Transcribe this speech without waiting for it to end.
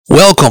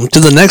Welcome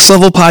to the Next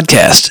Level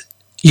Podcast.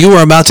 You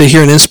are about to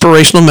hear an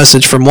inspirational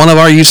message from one of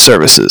our youth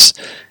services.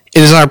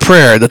 It is our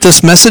prayer that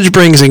this message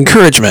brings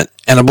encouragement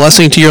and a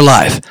blessing to your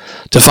life.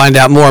 To find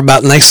out more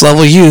about Next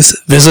Level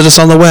Youth, visit us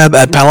on the web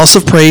at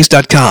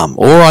palaceofpraise.com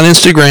or on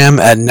Instagram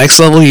at Next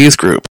Level Youth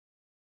Group.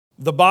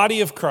 The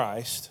body of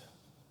Christ,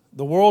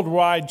 the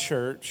worldwide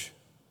church,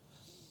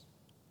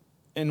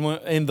 and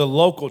the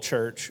local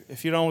church.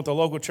 If you don't know what the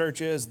local church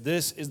is,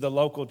 this is the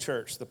local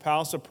church. The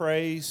Palace of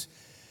Praise,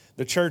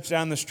 the church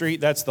down the street,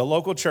 that's the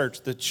local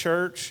church. The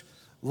church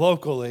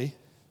locally,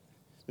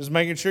 just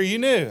making sure you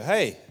knew.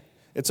 Hey,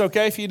 it's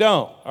okay if you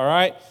don't, all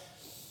right?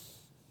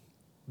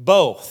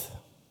 Both,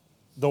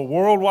 the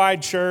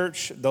worldwide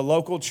church, the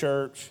local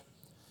church,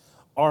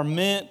 are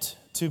meant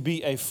to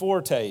be a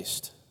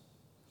foretaste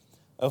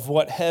of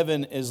what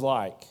heaven is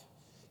like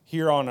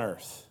here on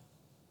earth.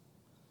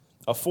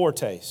 A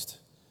foretaste.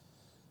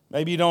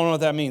 Maybe you don't know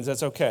what that means.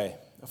 That's okay.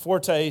 A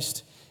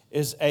foretaste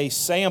is a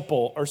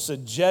sample or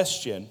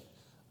suggestion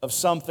of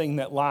something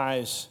that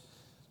lies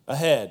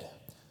ahead.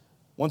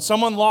 When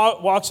someone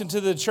walks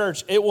into the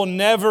church, it will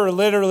never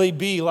literally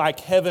be like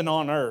heaven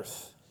on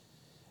earth.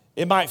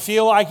 It might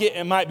feel like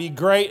it might be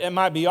great, it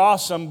might be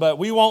awesome, but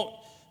we won't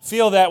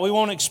feel that. We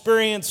won't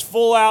experience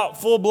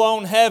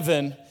full-blown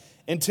heaven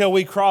until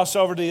we cross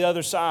over to the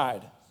other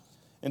side,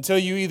 until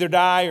you either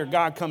die or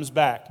God comes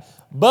back.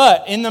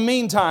 But in the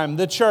meantime,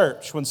 the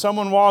church, when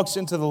someone walks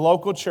into the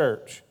local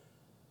church,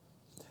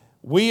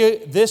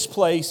 this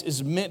place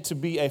is meant to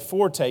be a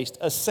foretaste,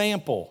 a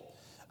sample,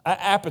 an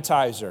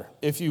appetizer,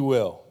 if you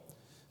will,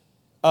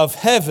 of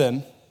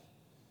heaven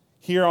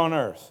here on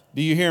earth.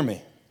 Do you hear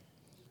me?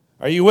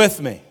 Are you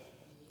with me?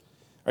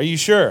 Are you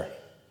sure?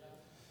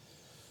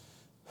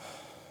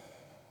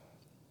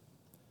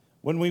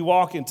 When people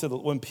walk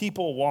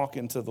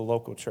into the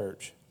local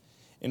church,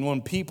 and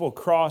when people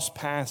cross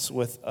paths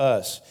with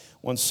us,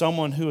 when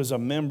someone who is a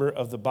member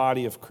of the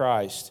body of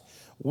Christ,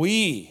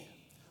 we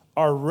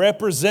are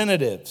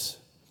representatives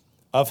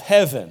of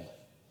heaven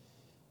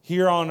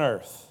here on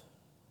earth.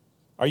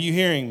 Are you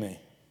hearing me?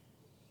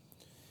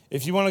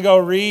 If you want to go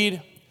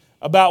read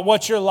about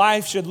what your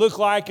life should look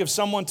like if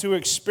someone to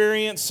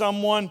experience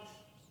someone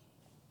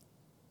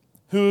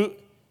who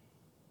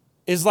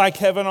is like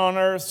heaven on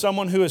earth,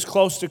 someone who is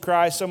close to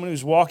Christ, someone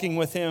who's walking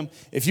with Him.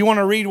 If you want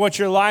to read what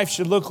your life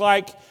should look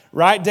like,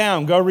 write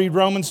down. Go read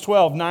Romans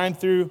 12, 9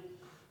 through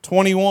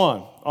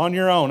 21 on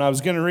your own. I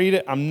was going to read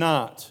it. I'm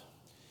not.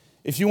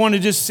 If you want to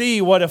just see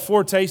what a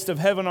foretaste of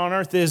heaven on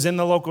earth is in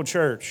the local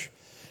church,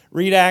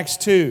 read Acts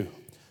 2,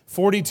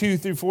 42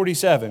 through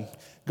 47.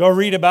 Go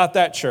read about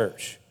that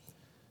church.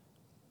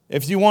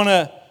 If you want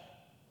to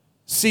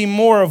see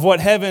more of what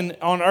heaven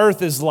on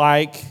earth is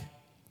like,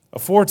 a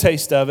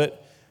foretaste of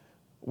it,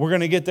 we're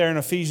going to get there in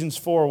Ephesians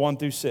 4, 1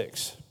 through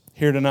 6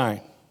 here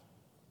tonight.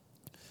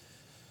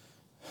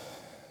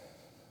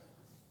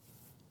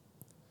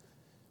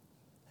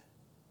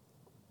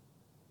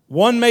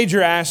 One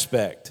major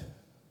aspect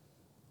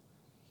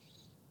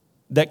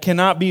that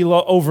cannot be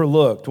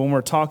overlooked when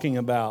we're talking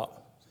about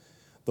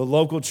the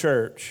local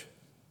church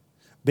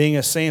being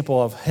a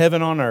sample of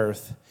heaven on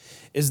earth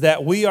is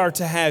that we are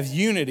to have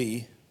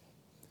unity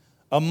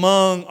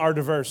among our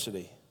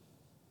diversity.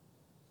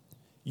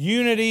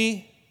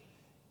 Unity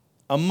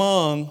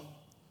among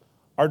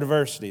our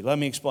diversity. Let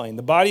me explain.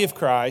 The body of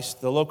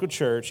Christ, the local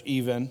church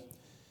even,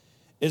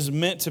 is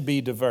meant to be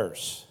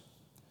diverse.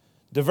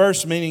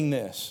 Diverse meaning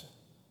this.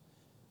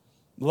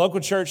 The local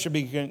church should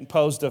be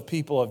composed of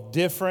people of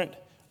different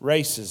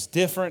races,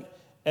 different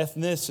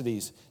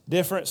ethnicities,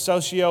 different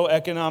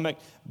socioeconomic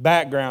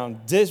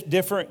background,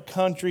 different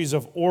countries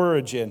of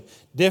origin,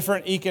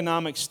 different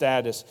economic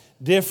status,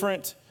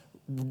 different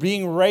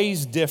being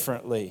raised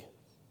differently.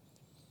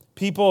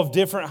 People of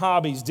different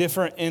hobbies,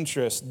 different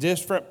interests,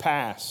 different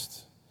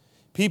past.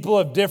 People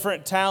of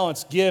different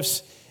talents,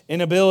 gifts,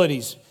 and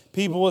abilities.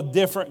 People with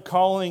different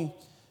calling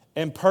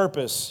and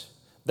purpose.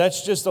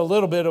 That's just a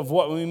little bit of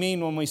what we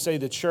mean when we say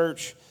the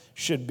church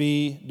should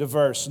be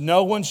diverse.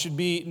 No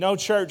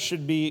church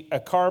should be a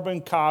carbon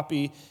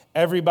copy.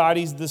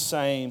 Everybody's the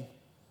same.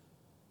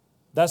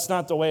 That's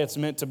not the way it's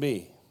meant to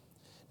be.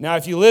 Now,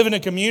 if you live in a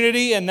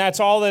community and that's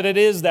all that it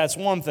is, that's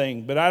one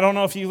thing. But I don't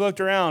know if you looked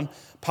around.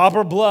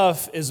 Poplar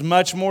Bluff is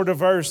much more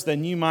diverse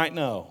than you might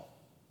know.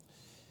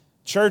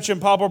 Church in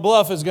Poplar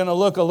Bluff is going to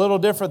look a little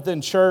different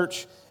than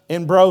church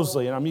in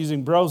Brosley. And I'm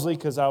using Brosley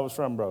because I was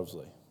from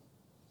Brosley.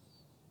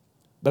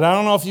 But I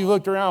don't know if you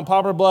looked around.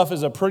 Poplar Bluff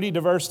is a pretty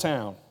diverse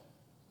town.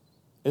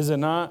 Is it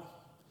not?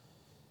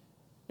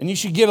 And you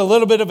should get a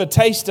little bit of a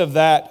taste of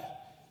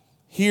that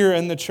here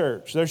in the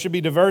church. There should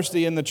be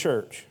diversity in the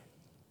church.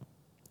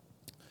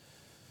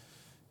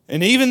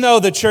 And even though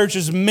the church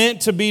is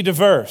meant to be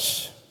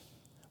diverse,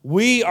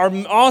 we are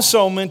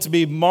also meant to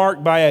be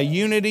marked by a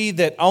unity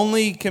that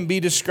only can be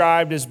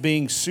described as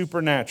being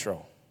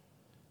supernatural.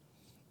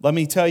 Let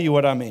me tell you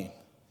what I mean.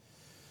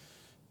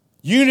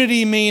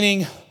 Unity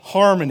meaning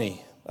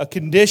harmony, a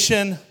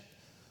condition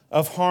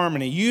of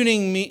harmony.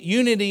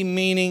 Unity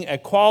meaning a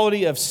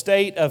quality of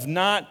state of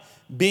not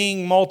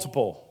being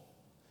multiple.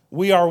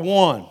 We are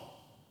one.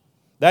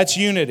 That's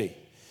unity.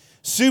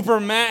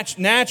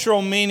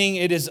 Supernatural meaning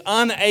it is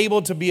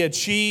unable to be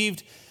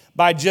achieved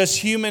by just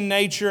human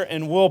nature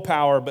and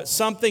willpower, but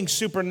something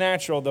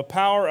supernatural, the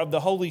power of the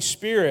Holy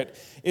Spirit,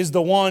 is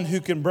the one who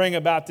can bring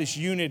about this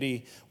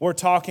unity we're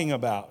talking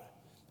about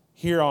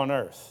here on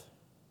earth.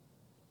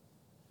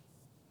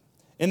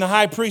 In the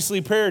high priestly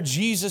prayer,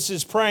 Jesus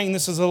is praying.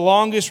 This is the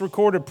longest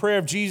recorded prayer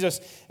of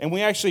Jesus, and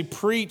we actually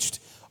preached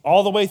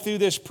all the way through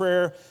this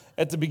prayer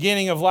at the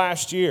beginning of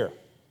last year.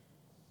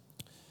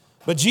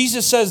 But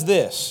Jesus says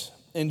this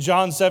in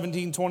John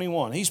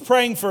 17:21. He's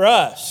praying for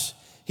us.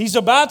 He's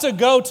about to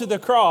go to the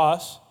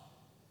cross.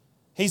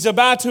 He's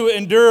about to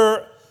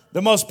endure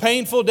the most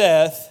painful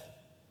death.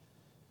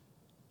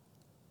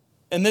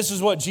 And this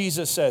is what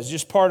Jesus says,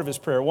 just part of his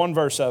prayer, one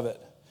verse of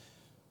it.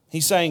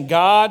 He's saying,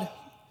 God,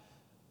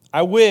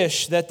 I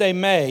wish that they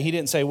may, he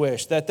didn't say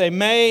wish, that they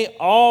may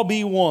all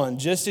be one,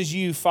 just as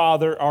you,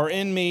 Father, are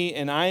in me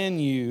and I in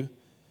you,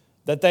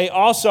 that they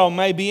also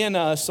may be in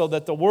us, so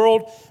that the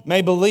world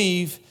may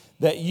believe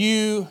that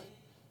you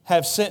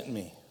have sent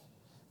me.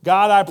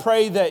 God, I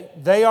pray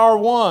that they are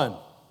one,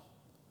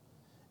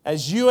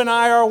 as you and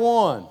I are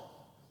one,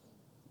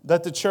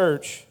 that the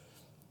church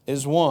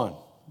is one.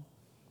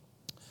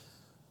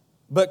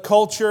 But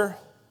culture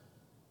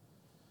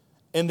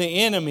and the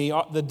enemy,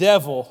 the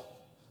devil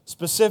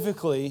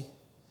specifically,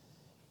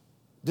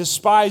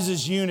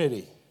 despises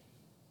unity.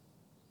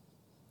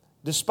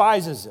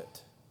 Despises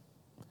it.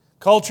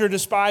 Culture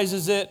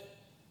despises it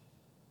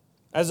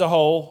as a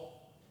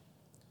whole.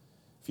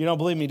 If you don't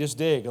believe me, just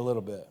dig a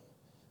little bit.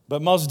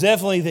 But most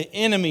definitely the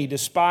enemy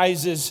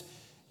despises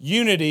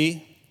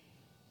unity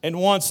and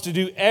wants to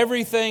do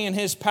everything in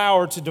his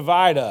power to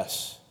divide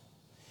us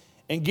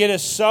and get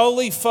us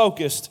solely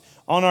focused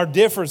on our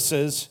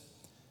differences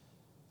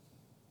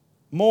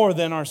more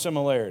than our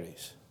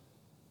similarities.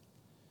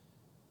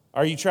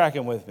 Are you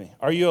tracking with me?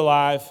 Are you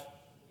alive?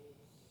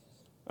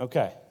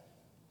 Okay.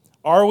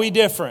 Are we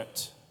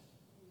different?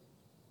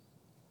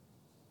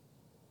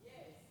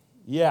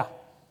 Yeah.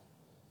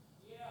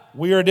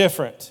 We are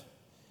different.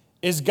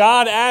 Is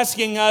God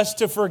asking us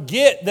to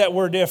forget that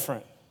we're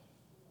different?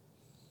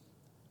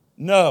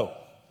 No,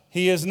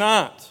 he is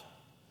not.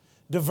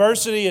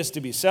 Diversity is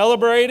to be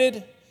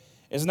celebrated,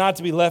 is not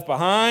to be left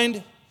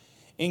behind.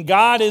 And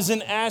God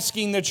isn't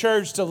asking the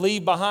church to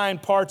leave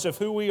behind parts of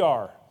who we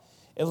are,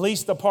 at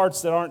least the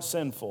parts that aren't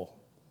sinful.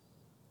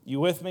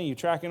 You with me? You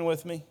tracking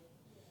with me?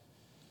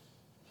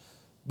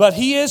 But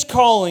he is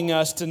calling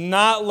us to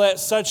not let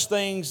such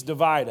things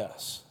divide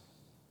us.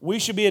 We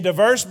should be a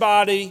diverse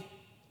body,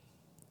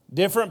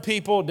 different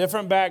people,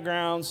 different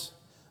backgrounds,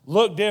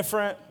 look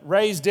different,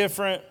 raised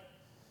different,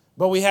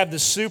 but we have the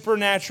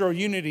supernatural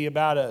unity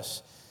about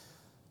us.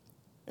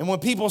 And when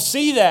people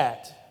see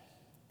that,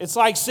 it's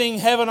like seeing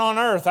heaven on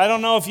earth. I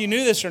don't know if you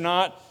knew this or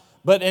not,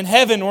 but in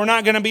heaven, we're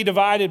not going to be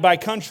divided by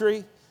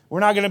country. We're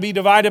not going to be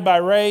divided by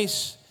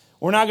race.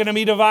 We're not going to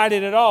be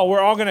divided at all.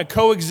 We're all going to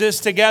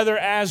coexist together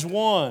as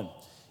one.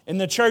 And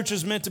the church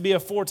is meant to be a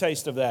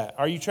foretaste of that.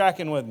 Are you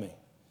tracking with me?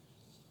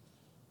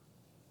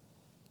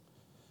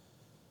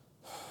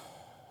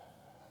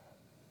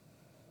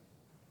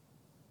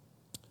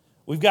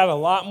 We've got a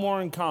lot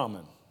more in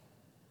common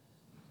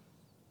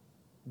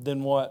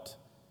than what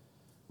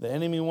the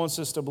enemy wants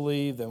us to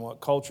believe, than what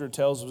culture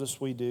tells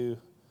us we do.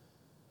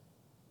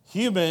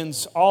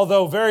 Humans,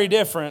 although very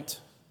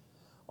different,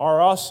 are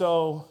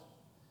also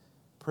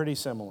pretty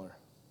similar.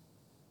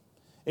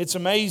 It's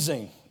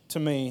amazing to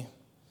me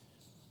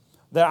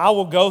that I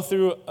will go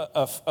through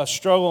a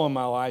struggle in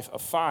my life, a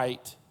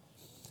fight,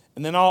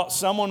 and then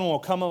someone will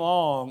come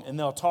along and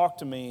they'll talk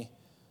to me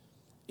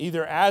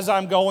either as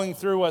I'm going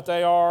through what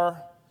they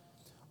are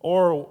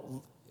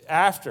or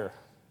after.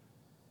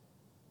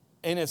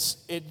 And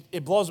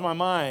it blows my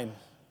mind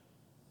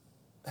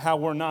how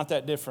we're not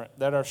that different,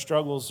 that our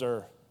struggles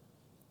are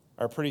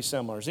pretty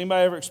similar. Has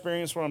anybody ever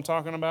experienced what I'm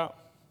talking about?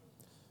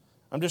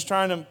 I'm just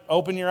trying to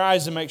open your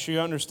eyes and make sure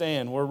you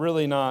understand we're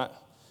really not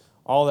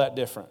all that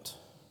different.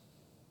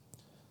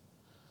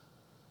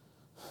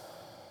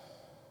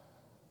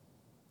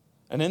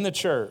 And in the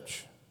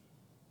church,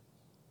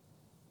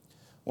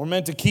 we're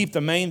meant to keep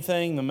the main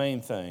thing the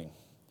main thing.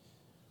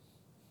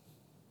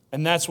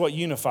 And that's what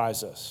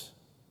unifies us.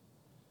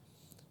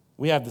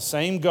 We have the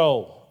same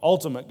goal,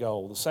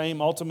 the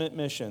same ultimate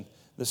mission,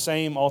 the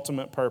same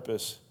ultimate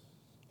purpose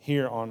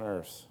here on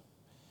earth.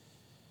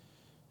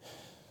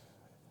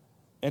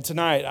 And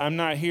tonight, I'm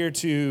not here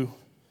to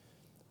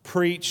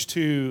preach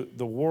to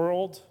the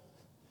world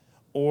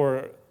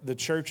or the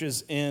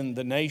churches in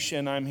the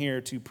nation. I'm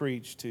here to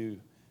preach to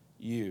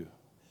you.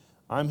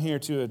 I'm here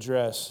to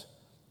address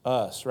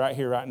us right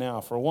here, right now.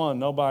 For one,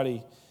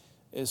 nobody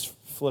is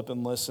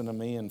flipping listen to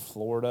me in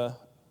Florida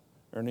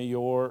or New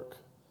York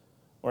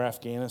or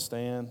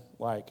Afghanistan.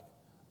 Like,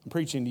 I'm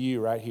preaching to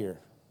you right here,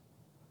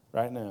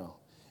 right now.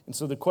 And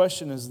so the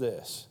question is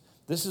this.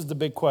 This is the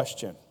big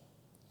question.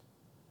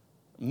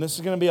 And this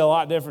is going to be a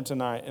lot different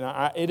tonight.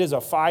 And it is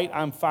a fight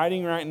I'm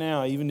fighting right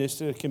now, even just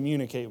to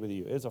communicate with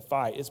you. It's a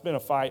fight. It's been a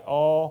fight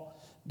all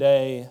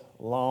day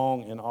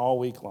long and all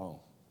week long.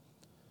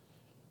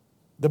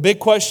 The big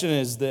question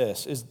is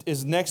this,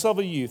 is Next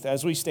Level Youth,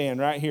 as we stand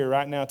right here,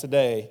 right now,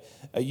 today,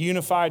 a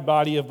unified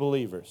body of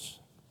believers?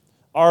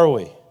 Are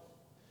we?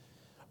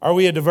 Are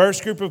we a diverse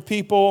group of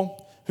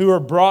people who are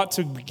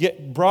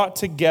brought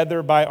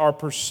together by our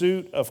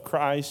pursuit of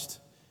Christ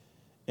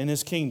and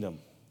His kingdom?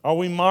 Are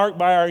we marked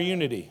by our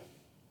unity,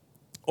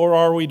 or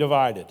are we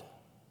divided?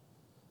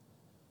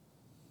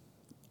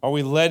 Are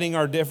we letting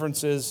our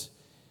differences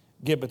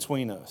get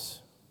between us?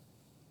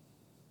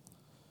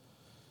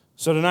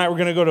 So tonight we're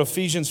going to go to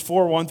Ephesians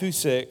 4, 1 through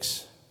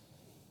 6.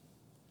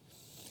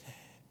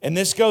 And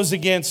this goes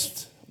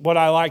against what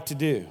I like to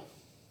do.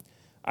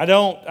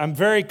 I'm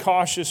very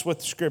cautious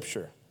with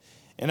Scripture.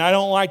 And I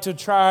don't like to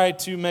try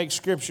to make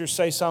Scripture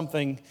say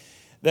something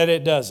that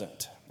it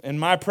doesn't. And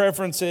my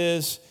preference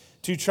is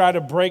to try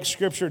to break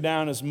Scripture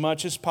down as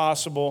much as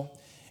possible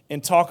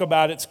and talk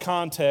about its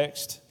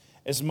context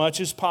as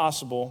much as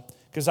possible,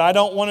 because I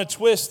don't want to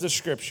twist the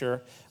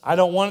Scripture. I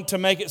don't want to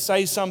make it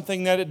say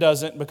something that it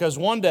doesn't, because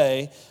one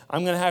day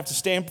I'm going to have to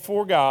stand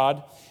before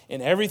God,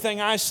 and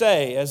everything I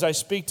say as I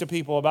speak to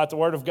people about the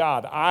Word of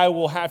God, I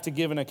will have to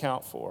give an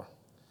account for.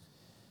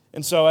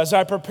 And so as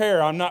I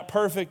prepare, I'm not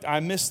perfect.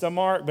 I miss the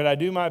mark, but I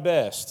do my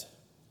best.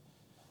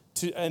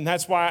 And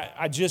that's why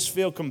I just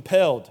feel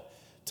compelled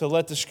to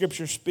let the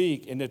Scripture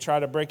speak and to try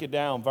to break it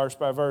down verse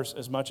by verse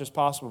as much as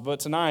possible. But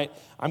tonight,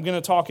 I'm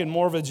going to talk in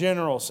more of a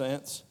general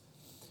sense.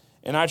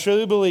 And I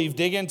truly believe,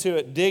 dig into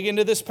it. Dig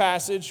into this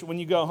passage when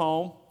you go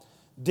home.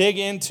 Dig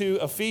into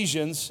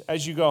Ephesians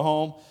as you go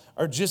home.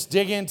 Or just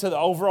dig into the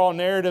overall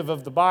narrative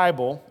of the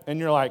Bible. And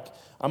you're like,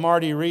 I'm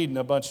already reading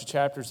a bunch of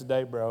chapters a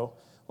day, bro.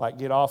 Like,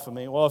 get off of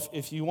me. Well,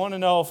 if you want to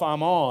know if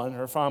I'm on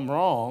or if I'm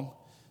wrong,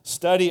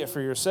 study it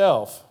for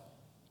yourself.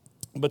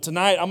 But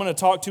tonight, I'm going to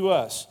talk to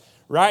us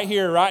right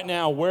here, right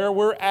now, where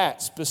we're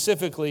at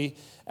specifically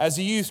as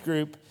a youth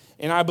group.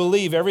 And I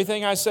believe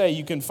everything I say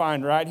you can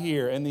find right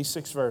here in these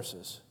 6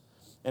 verses.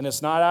 And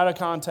it's not out of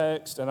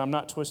context, and I'm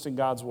not twisting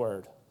God's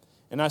word.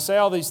 And I say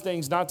all these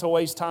things not to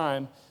waste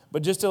time,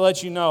 but just to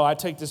let you know I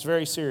take this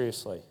very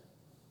seriously.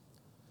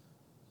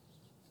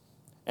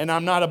 And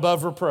I'm not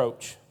above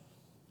reproach.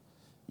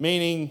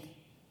 Meaning,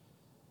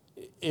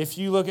 if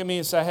you look at me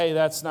and say, hey,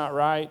 that's not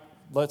right,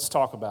 let's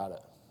talk about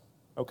it.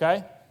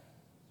 Okay?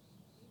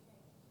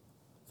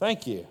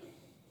 Thank you.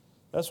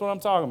 That's what I'm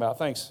talking about.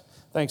 Thanks,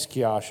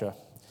 Kiasha.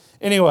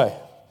 Anyway,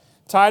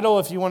 title,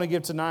 if you want to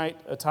give tonight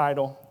a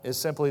title, is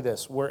simply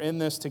this: we're in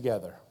this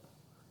together.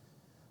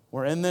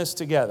 We're in this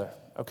together,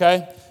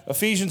 okay?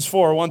 Ephesians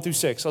 4, 1 through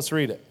 6. Let's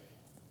read it.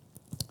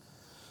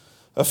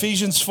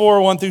 Ephesians 4,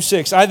 1 through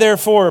 6. I,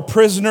 therefore, a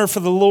prisoner for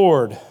the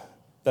Lord.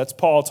 That's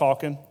Paul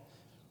talking.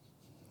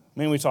 I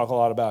mean, we talk a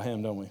lot about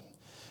him, don't we?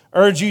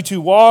 Urge you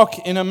to walk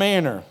in a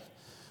manner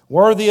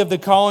worthy of the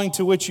calling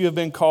to which you have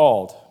been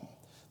called.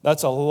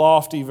 That's a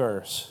lofty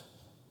verse.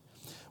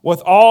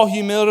 With all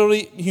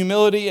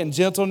humility and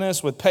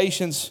gentleness, with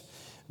patience,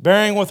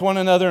 bearing with one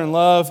another in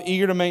love,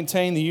 eager to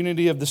maintain the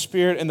unity of the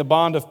Spirit and the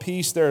bond of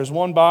peace. There is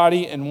one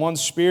body and one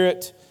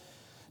Spirit,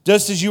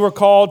 just as you were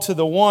called to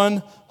the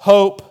one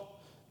hope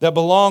that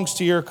belongs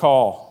to your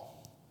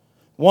call.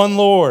 One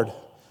Lord,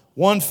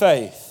 one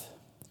faith,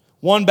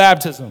 one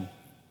baptism,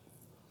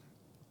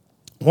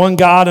 one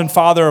God and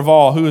Father of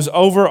all, who is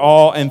over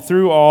all and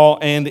through all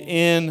and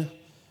in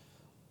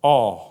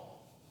all.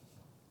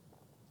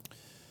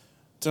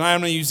 Tonight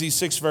I'm going to use these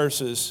 6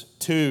 verses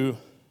to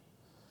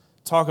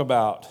talk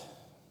about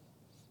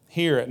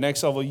here at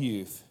Next Level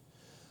Youth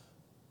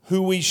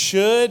who we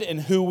should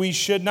and who we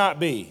should not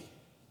be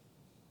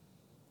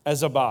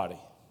as a body.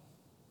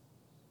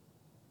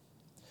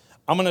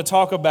 I'm going to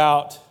talk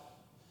about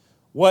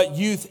what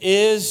youth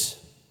is,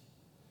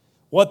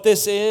 what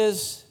this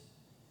is,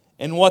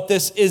 and what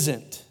this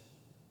isn't.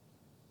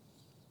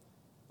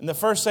 And the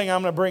first thing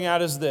I'm going to bring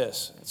out is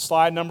this.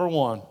 Slide number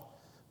 1.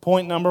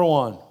 Point number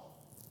 1.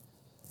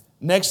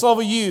 Next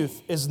Level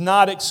Youth is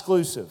not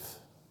exclusive.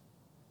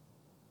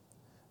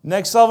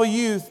 Next Level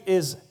Youth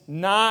is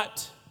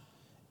not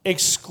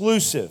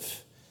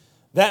exclusive.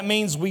 That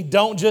means we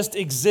don't just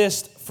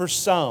exist for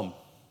some.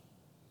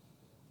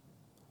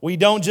 We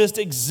don't just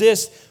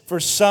exist for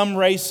some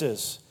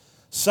races,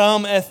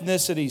 some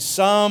ethnicities,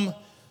 some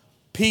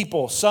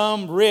people,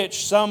 some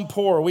rich, some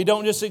poor. We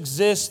don't just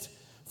exist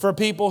for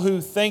people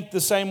who think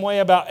the same way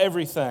about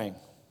everything.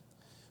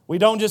 We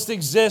don't just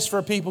exist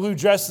for people who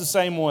dress the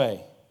same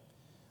way.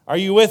 Are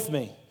you with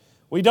me?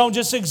 We don't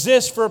just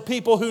exist for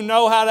people who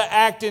know how to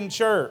act in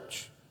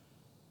church.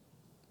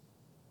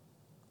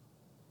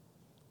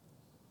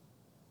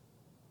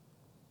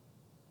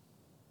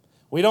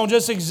 We don't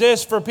just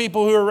exist for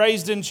people who are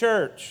raised in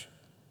church.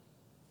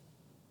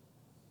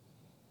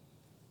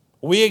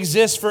 We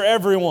exist for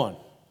everyone.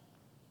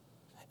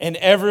 And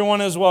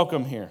everyone is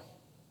welcome here.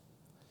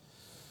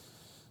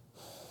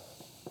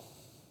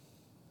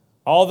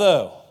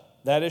 Although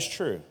that is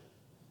true,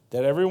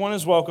 that everyone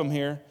is welcome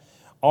here,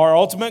 our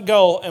ultimate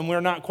goal, and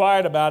we're not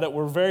quiet about it,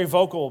 we're very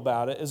vocal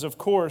about it, is of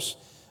course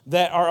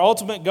that our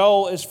ultimate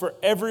goal is for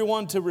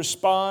everyone to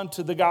respond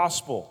to the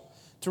gospel,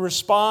 to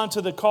respond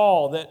to the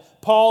call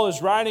that Paul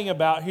is writing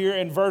about here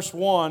in verse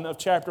 1 of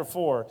chapter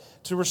 4,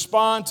 to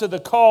respond to the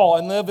call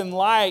and live in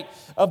light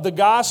of the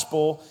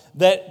gospel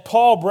that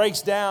Paul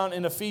breaks down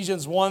in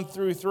Ephesians 1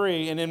 through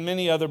 3 and in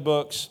many other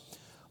books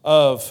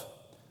of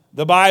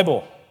the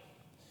Bible.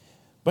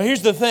 But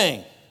here's the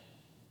thing.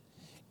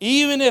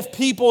 Even if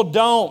people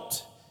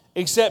don't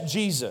accept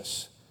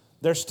Jesus,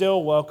 they're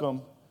still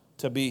welcome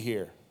to be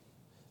here.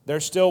 They're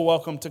still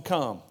welcome to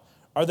come.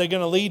 Are they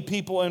going to lead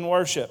people in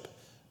worship?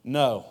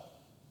 No.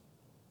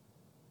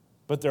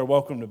 But they're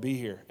welcome to be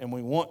here, and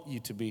we want you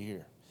to be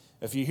here.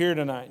 If you're here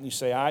tonight and you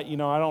say, I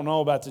don't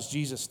know about this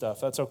Jesus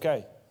stuff, that's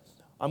okay.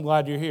 I'm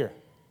glad you're here.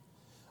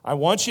 I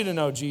want you to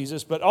know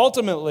Jesus, but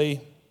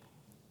ultimately,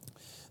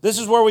 this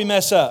is where we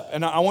mess up,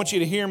 and I want you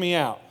to hear me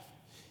out.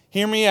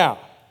 Hear me out.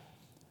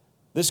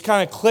 This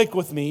kind of clicked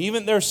with me.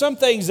 Even there are some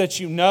things that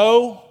you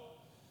know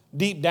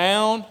deep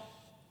down,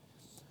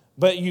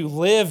 but you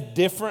live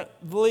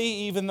differently,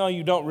 even though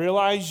you don't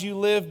realize you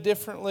live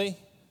differently.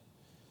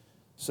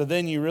 So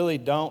then you really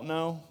don't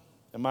know.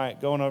 Am I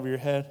going over your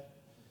head?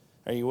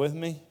 Are you with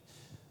me?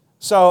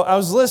 So I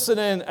was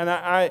listening, and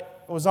I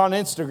was on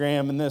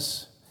Instagram, and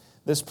this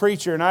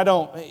preacher,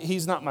 and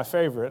he's not my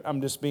favorite.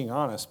 I'm just being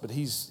honest, but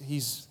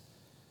he's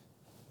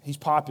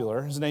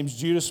popular. His name's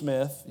Judah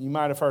Smith. You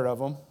might have heard of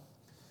him.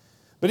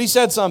 But he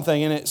said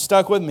something, and it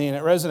stuck with me, and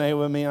it resonated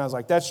with me, and I was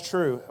like, that's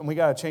true, and we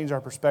got to change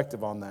our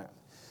perspective on that.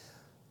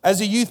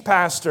 As a youth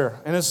pastor,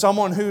 and as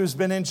someone who's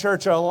been in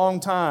church a long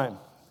time,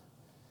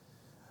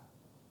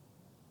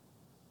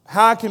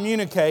 how I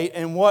communicate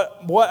and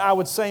what I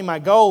would say my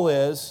goal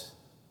is,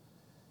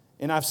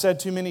 and I've said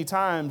too many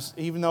times,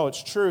 even though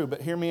it's true,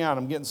 but hear me out,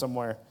 I'm getting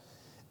somewhere,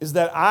 is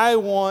that I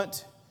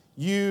want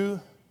you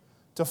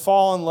to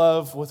fall in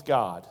love with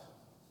God.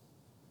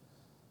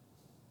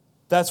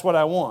 That's what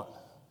I want.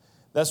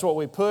 That's what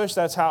we push.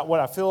 That's what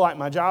I feel like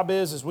my job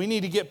is we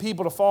need to get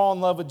people to fall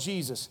in love with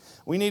Jesus.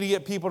 We need to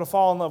get people to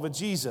fall in love with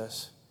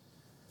Jesus.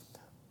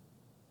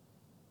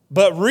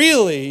 But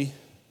really,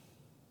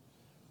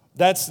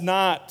 that's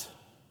not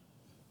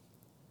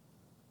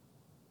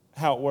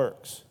how it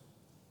works.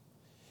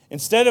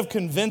 Instead of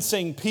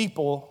convincing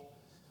people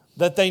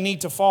that they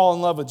need to fall in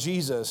love with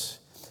Jesus,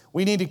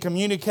 we need to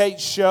communicate,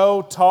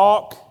 show,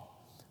 talk,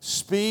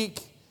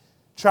 speak,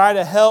 try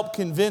to help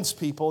convince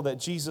people that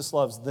Jesus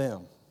loves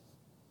them.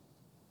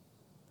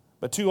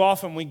 But too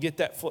often we get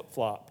that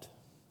flip-flopped.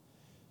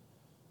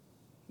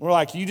 We're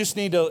like, you just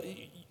need to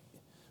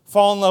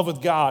fall in love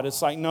with God.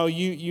 It's like, no,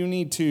 you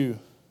need to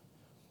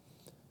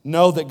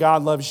know that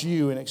God loves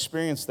you and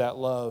experience that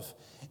love.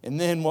 And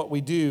then what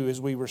we do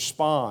is we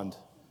respond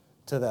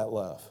to that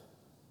love.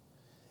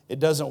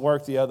 It doesn't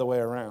work the other way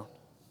around.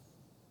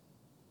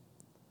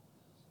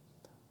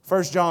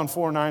 1 John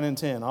 4, 9 and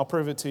 10. I'll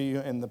prove it to you.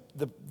 And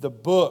the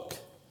book,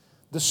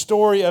 the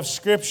story of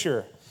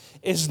Scripture,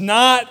 is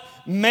not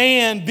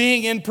man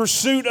being in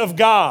pursuit of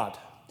God.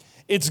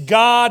 It's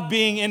God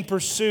being in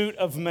pursuit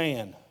of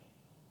man.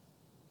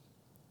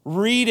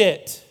 Read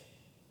it.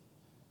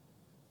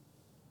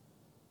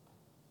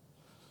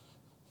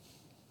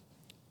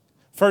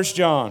 1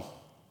 John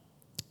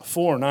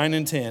 4, 9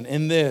 and 10.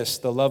 In this,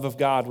 the love of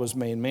God was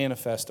made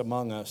manifest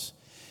among us,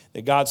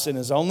 that God sent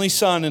His only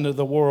Son into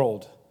the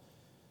world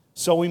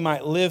so we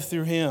might live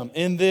through Him.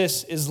 In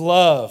this is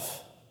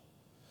love.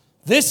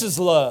 This is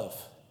love.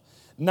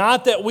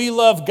 Not that we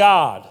love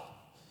God,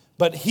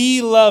 but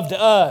He loved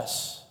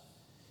us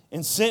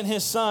and sent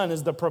His Son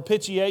as the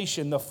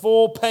propitiation, the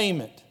full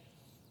payment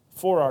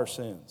for our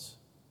sins.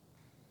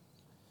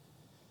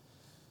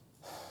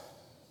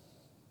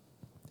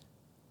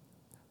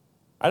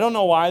 I don't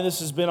know why this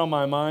has been on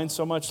my mind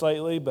so much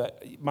lately,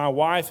 but my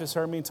wife has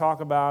heard me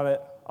talk about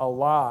it a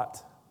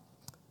lot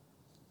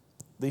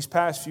these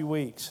past few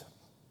weeks.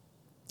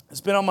 It's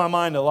been on my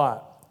mind a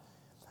lot.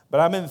 But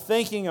I've been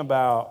thinking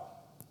about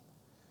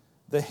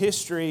the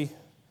history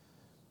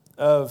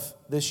of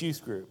this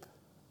youth group.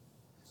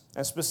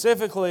 And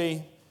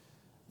specifically,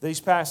 these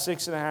past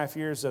 6.5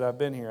 years that I've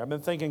been here, I've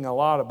been thinking a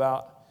lot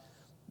about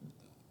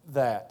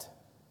that.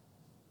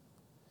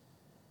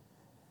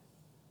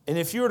 And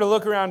if you were to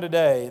look around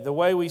today, the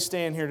way we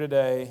stand here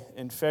today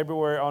on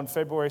February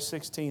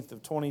 16th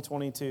of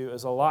 2022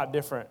 is a lot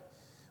different.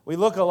 We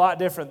look a lot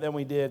different than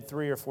we did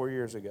 3 or 4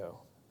 years ago.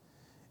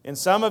 And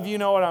some of you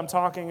know what I'm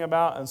talking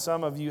about, and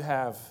some of you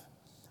have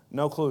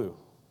no clue.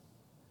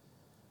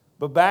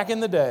 But back in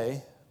the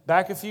day,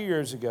 back a few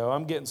years ago,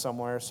 I'm getting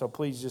somewhere, so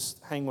please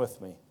just hang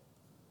with me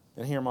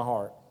and hear my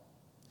heart.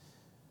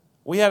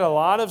 We had a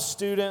lot of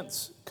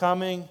students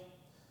coming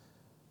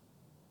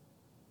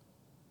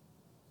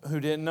who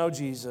didn't know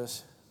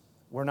Jesus,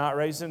 were not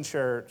raised in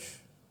church,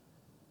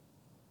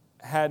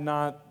 had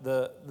not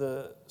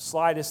the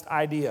slightest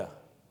idea,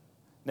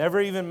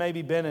 never even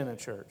maybe been in a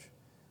church.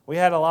 We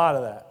had a lot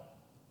of that.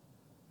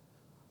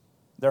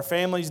 Their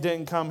families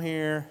didn't come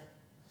here.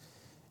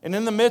 And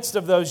in the midst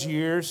of those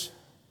years,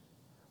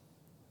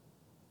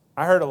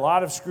 I heard a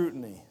lot of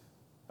scrutiny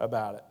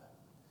about it.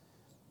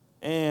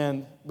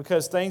 And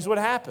because things would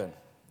happen,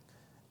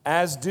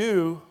 as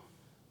do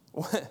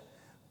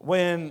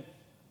when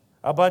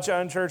a bunch of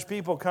unchurched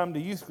people come to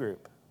youth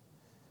group.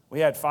 We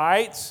had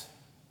fights,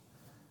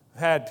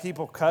 had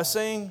people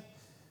cussing,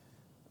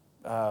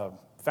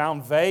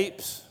 found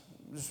vapes.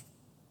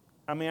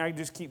 I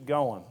just keep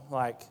going.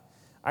 Like,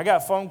 I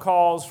got phone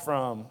calls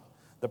from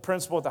the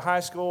principal at the high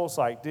school. It's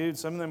like, dude,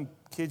 some of them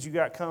kids you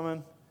got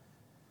coming,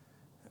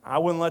 I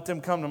wouldn't let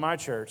them come to my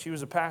church. He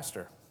was a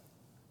pastor.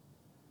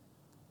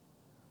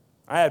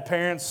 I had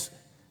parents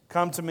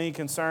come to me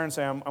concerned,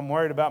 say, I'm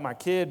worried about my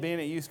kid being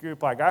at youth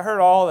group. Like, I heard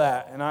all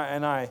that, and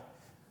I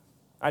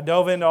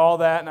dove into all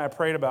that, and I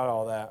prayed about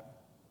all that.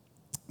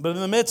 But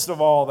in the midst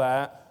of all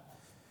that,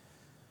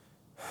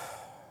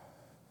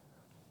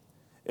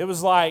 it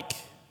was like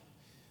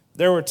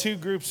there were two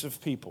groups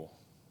of people,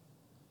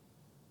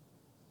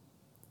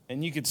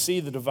 and you could see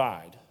the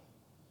divide.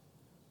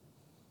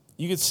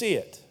 You could see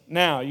it.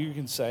 Now, you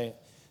can sit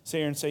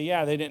here and say,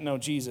 yeah, they didn't know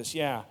Jesus.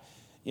 Yeah,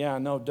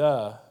 no,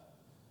 duh.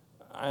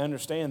 I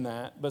understand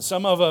that. But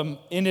some of them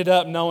ended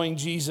up knowing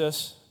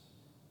Jesus.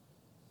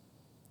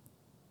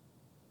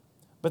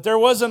 But there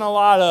wasn't a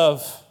lot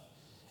of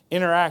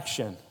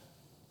interaction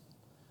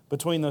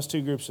between those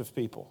two groups of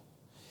people.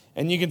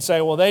 And you can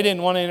say, well, they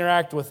didn't want to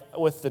interact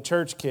with the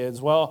church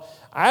kids. Well,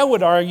 I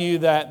would argue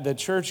that the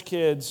church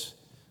kids,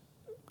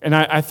 and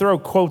I throw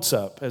quotes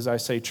up as I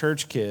say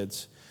church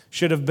kids,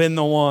 should have been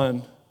the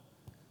ones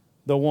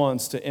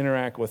to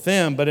interact with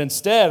them. But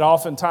instead,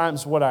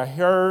 oftentimes what I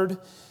heard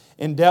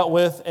and dealt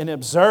with and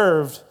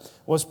observed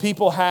was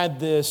people had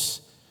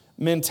this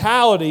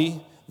mentality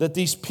that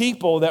these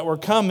people that were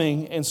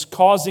coming and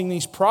causing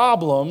these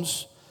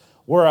problems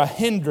were a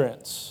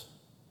hindrance.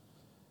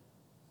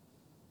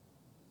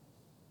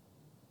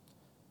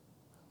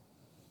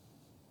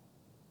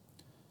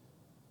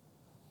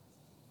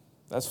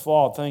 That's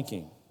flawed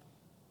thinking.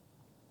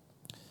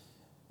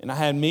 And I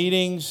had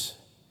meetings,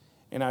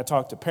 and I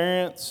talked to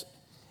parents,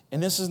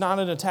 and this is not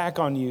an attack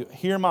on you.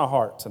 Hear my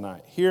heart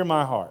tonight. Hear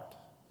my heart.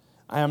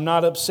 I am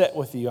not upset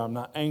with you. I'm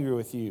not angry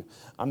with you.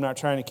 I'm not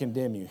trying to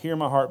condemn you. Hear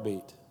my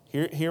heartbeat.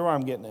 Hear where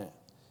I'm getting at.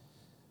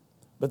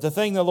 But the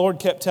thing the Lord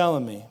kept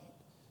telling me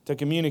to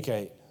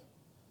communicate,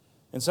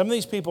 and some of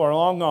these people are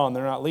long gone.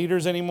 They're not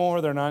leaders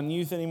anymore. They're not in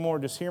youth anymore.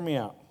 Just hear me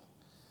out.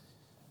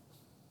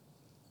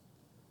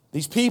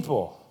 These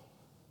people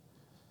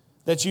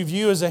that you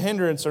view as a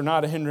hindrance are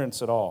not a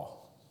hindrance at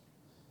all.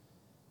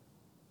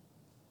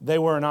 They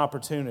were an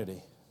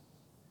opportunity.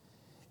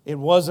 It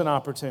was an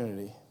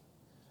opportunity.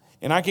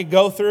 And I could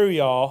go through,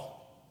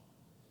 y'all.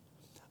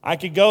 I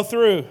could go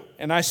through,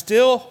 and I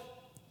still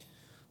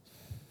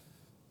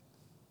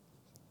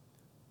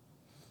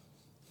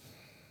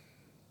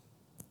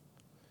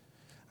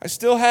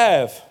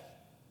have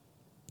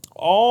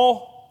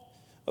all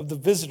of the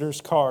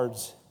visitors'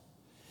 cards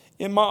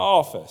in my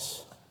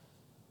office.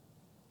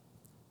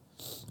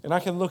 And I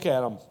can look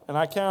at them, and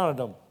I counted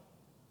them.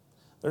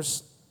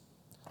 There's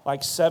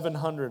like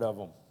 700 of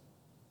them.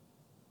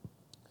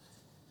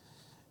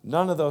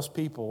 None of those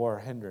people were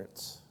a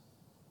hindrance.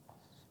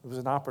 It was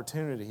an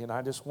opportunity, and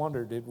I just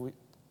wondered,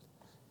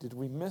 did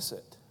we miss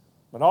it?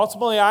 But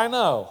ultimately, I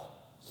know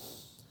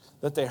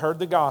that they heard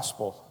the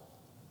gospel,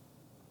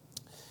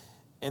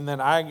 and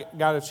then I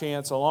got a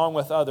chance, along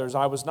with others.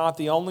 I was not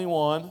the only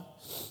one.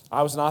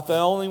 I was not the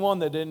only one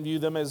that didn't view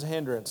them as a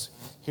hindrance.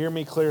 Hear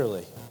me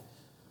clearly.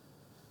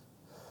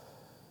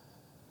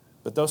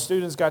 But those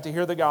students got to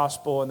hear the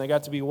gospel, and they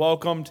got to be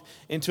welcomed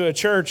into a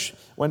church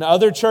when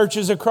other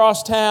churches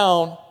across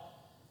town,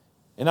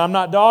 and I'm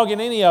not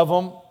dogging any of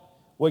them,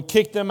 would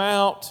kick them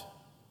out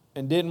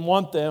and didn't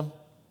want them.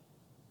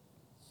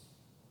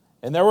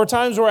 And there were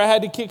times where I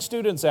had to kick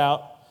students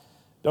out.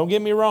 Don't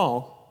get me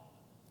wrong.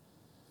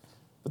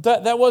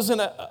 But that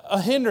wasn't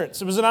a hindrance.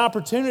 It was an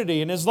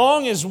opportunity. And as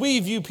long as we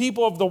view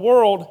people of the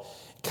world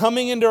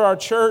coming into our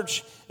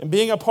church and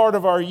being a part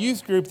of our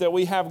youth group that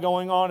we have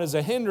going on as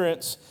a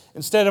hindrance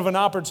instead of an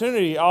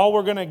opportunity, all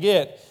we're going to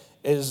get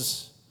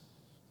is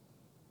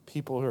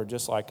people who are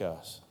just like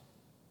us.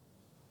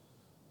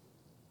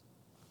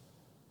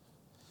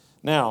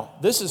 Now,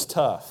 this is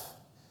tough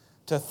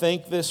to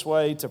think this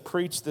way, to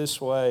preach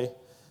this way,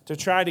 to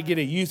try to get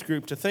a youth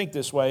group to think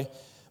this way,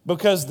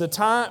 because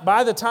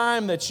by the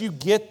time that you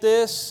get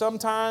this,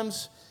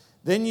 sometimes,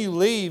 then you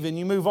leave and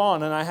you move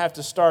on, and I have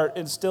to start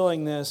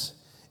instilling this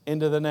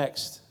into the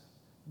next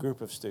group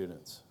of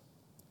students.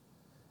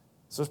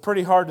 So it's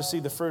pretty hard to see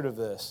the fruit of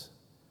this,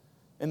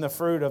 and the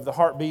fruit of the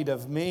heartbeat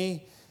of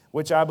me,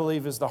 which I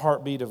believe is the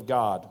heartbeat of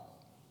God.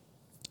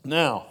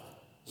 Now,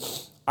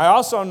 I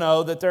also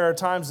know that there are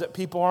times that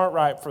people aren't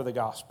ripe for the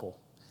gospel,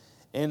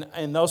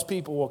 and those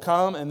people will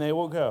come and they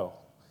will go.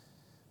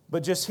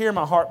 But just hear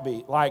my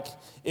heartbeat. Like,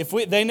 if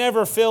they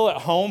never feel at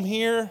home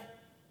here,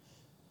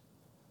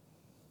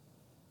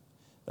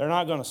 they're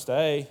not going to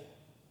stay.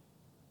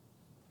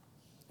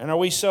 And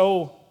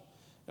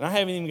and I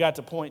haven't even got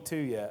to point 2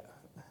 yet.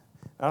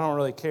 I don't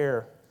really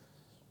care.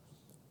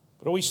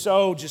 But are we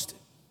so just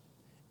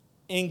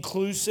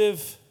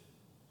exclusive?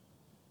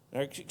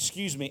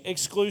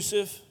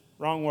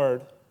 wrong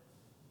word,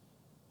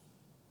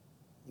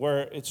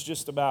 where it's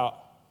just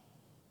about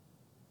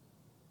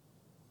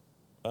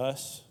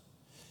us.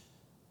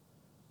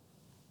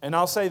 And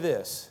I'll say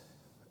this,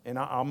 and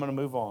I'm going to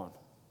move on.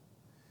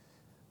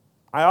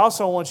 I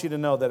also want you to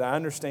know that I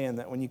understand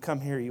that when you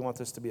come here, you want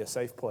this to be a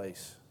safe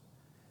place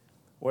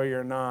where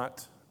you're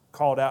not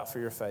called out for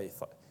your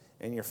faith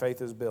and your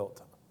faith is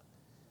built.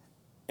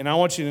 And I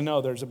want you to know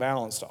there's a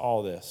balance to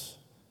all this.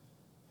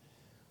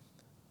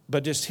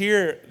 But just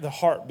hear the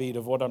heartbeat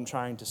of what I'm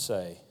trying to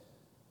say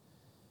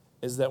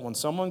is that when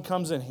someone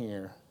comes in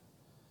here,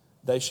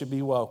 they should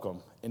be welcome.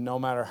 And no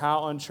matter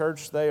how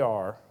unchurched they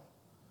are,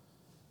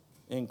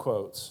 in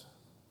quotes,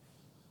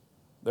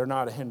 they're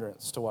not a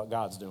hindrance to what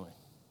God's doing.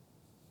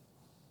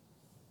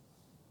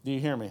 Do you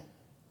hear me?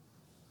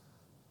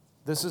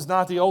 This is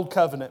not the old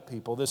covenant,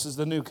 people. This is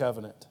the new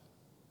covenant.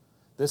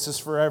 This is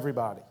for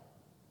everybody.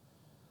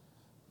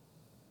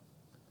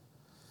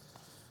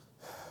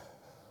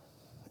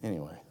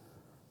 Anyway.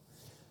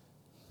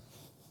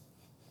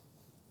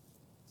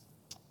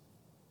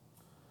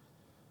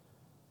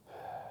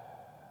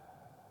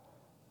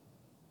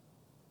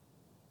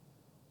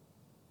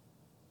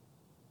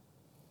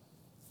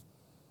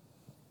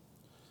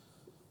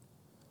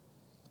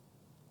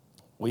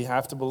 We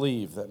have to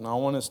believe that no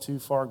one is too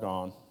far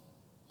gone.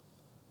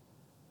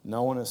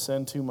 No one has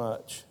sinned too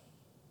much.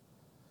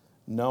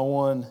 No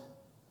one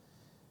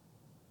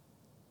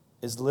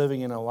is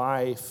living in a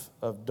life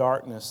of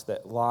darkness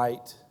that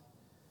light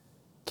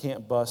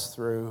can't bust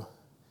through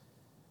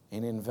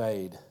and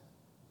invade.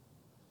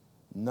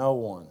 No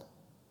one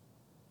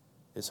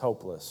is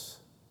hopeless.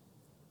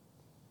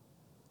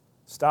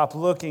 Stop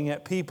looking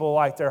at people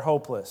like they're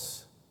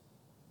hopeless.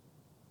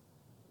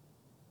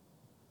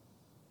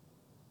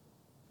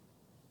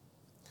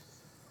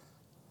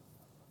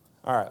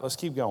 All right, let's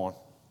keep going.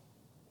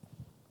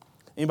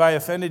 Anybody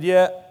offended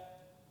yet?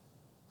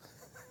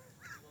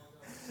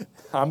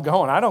 I'm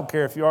going. I don't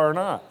care if you are or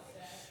not.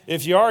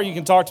 If you are, you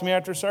can talk to me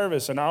after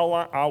service, and I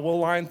will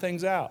line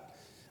things out.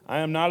 I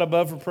am not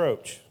above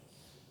reproach.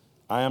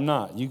 I am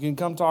not. You can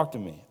come talk to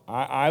me.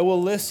 I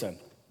will listen.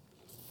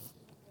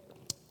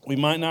 We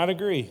might not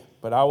agree,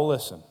 but I will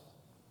listen.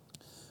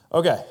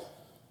 Okay.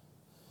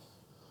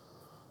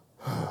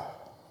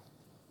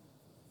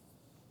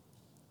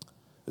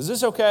 Is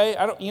this okay?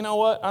 You know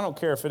what? I don't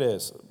care if it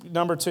is.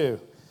 Number 2.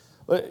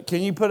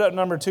 Can you put up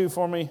number 2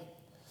 for me?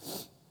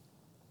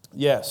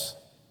 Yes.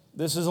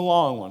 This is a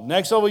long one.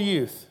 Next level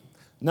youth.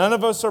 None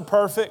of us are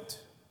perfect.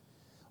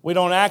 We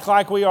don't act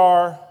like we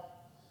are.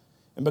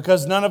 And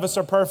because none of us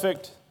are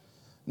perfect,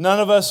 none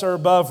of us are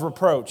above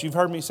reproach. You've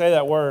heard me say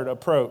that word,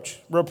 reproach,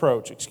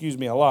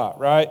 a lot,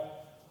 right?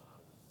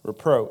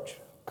 Reproach,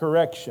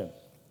 correction,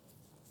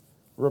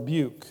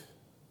 rebuke.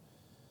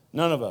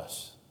 None of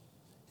us,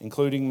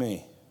 including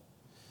me.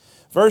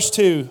 Verse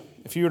 2,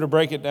 if you were to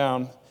break it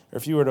down, or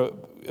if you were to,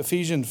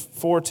 Ephesians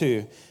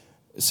 4:2,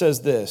 it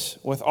says this,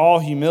 with all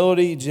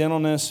humility,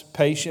 gentleness,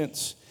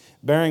 patience,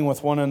 bearing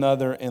with one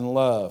another in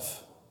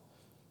love.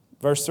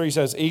 Verse 3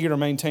 says, eager to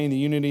maintain the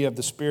unity of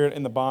the Spirit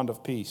in the bond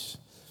of peace.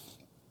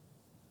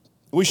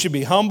 We should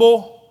be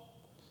humble,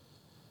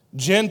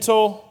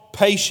 gentle,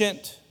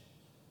 patient,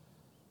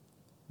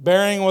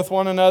 bearing with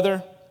one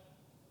another,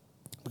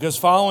 because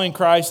following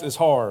Christ is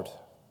hard,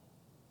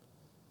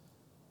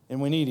 and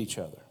we need each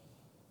other.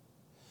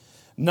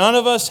 None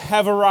of us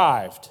have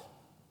arrived,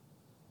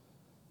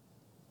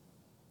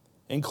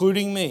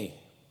 including me,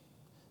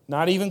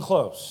 not even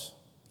close.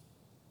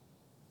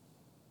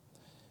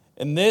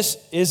 And this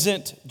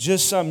isn't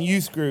just some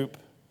youth group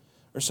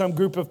or some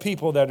group of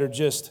people that are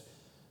just,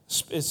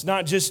 it's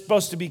not just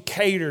supposed to be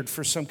catered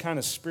for some kind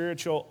of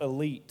spiritual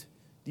elite.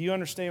 Do you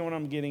understand what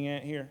I'm getting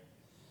at here?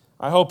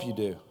 I hope you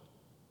do.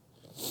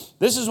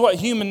 This is what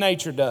human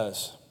nature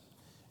does.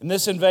 And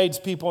this invades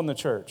people in the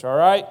church, all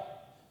right?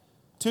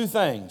 2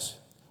 things.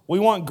 We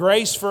want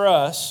grace for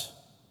us,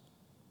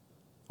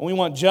 and we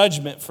want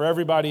judgment for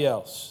everybody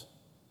else.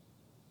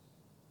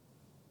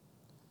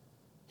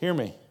 Hear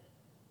me.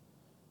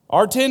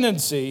 Our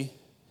tendency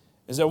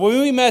is that when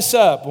we mess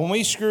up, when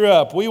we screw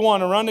up, we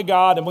want to run to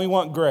God and we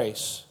want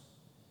grace.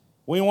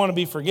 We want to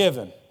be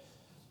forgiven.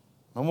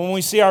 And when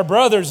we see our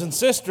brothers and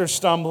sisters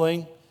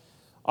stumbling,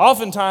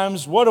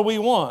 oftentimes, what do we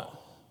want?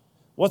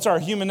 What's our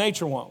human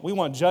nature want? We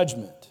want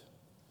judgment.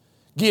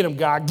 Get them,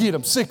 God, get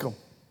them, sick them.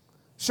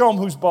 Show them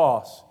who's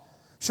boss.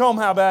 Show them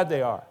how bad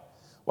they are.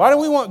 Why do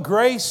we want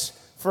grace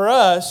for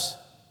us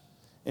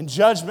and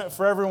judgment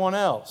for everyone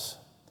else?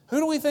 Who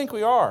do we think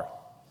we are?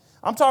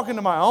 I'm talking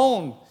to my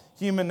own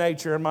human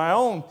nature and my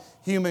own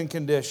human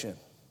condition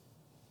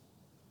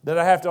that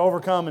I have to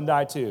overcome and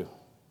die to.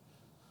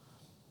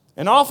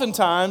 And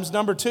oftentimes,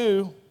 number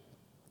 2,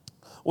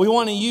 we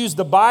want to use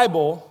the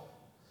Bible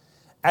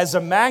as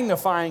a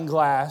magnifying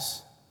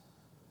glass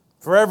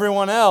for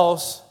everyone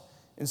else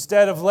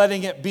instead of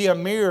letting it be a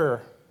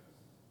mirror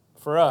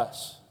for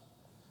us.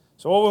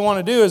 So what we want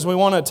to do is we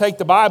want to take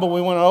the Bible,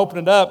 we want to open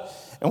it up,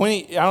 and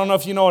I don't know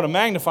if you know what a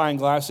magnifying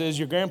glass is.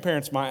 Your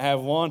grandparents might have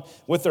one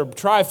with their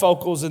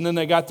trifocals, and then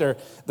they got their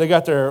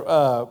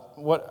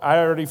what I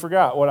already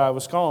forgot what I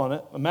was calling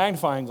it, a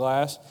magnifying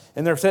glass,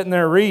 and they're sitting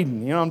there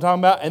reading. You know what I'm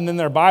talking about? And then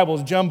their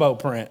Bible's jumbo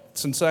print.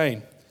 It's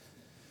insane.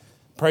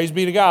 Praise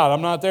be to God.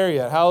 I'm not there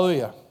yet.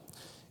 Hallelujah.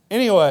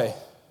 Anyway,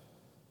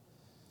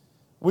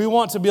 we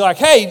want to be like,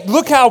 hey,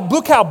 look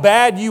how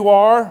bad you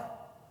are.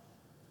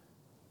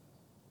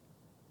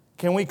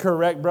 Can we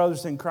correct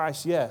brothers in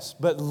Christ? Yes.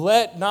 But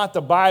let not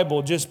the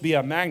Bible just be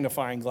a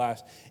magnifying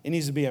glass. It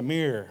needs to be a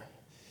mirror.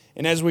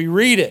 And as we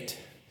read it,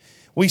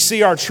 we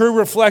see our true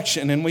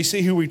reflection and we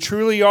see who we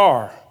truly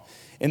are.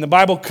 And the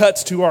Bible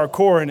cuts to our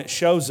core and it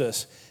shows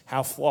us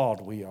how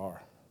flawed we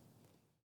are.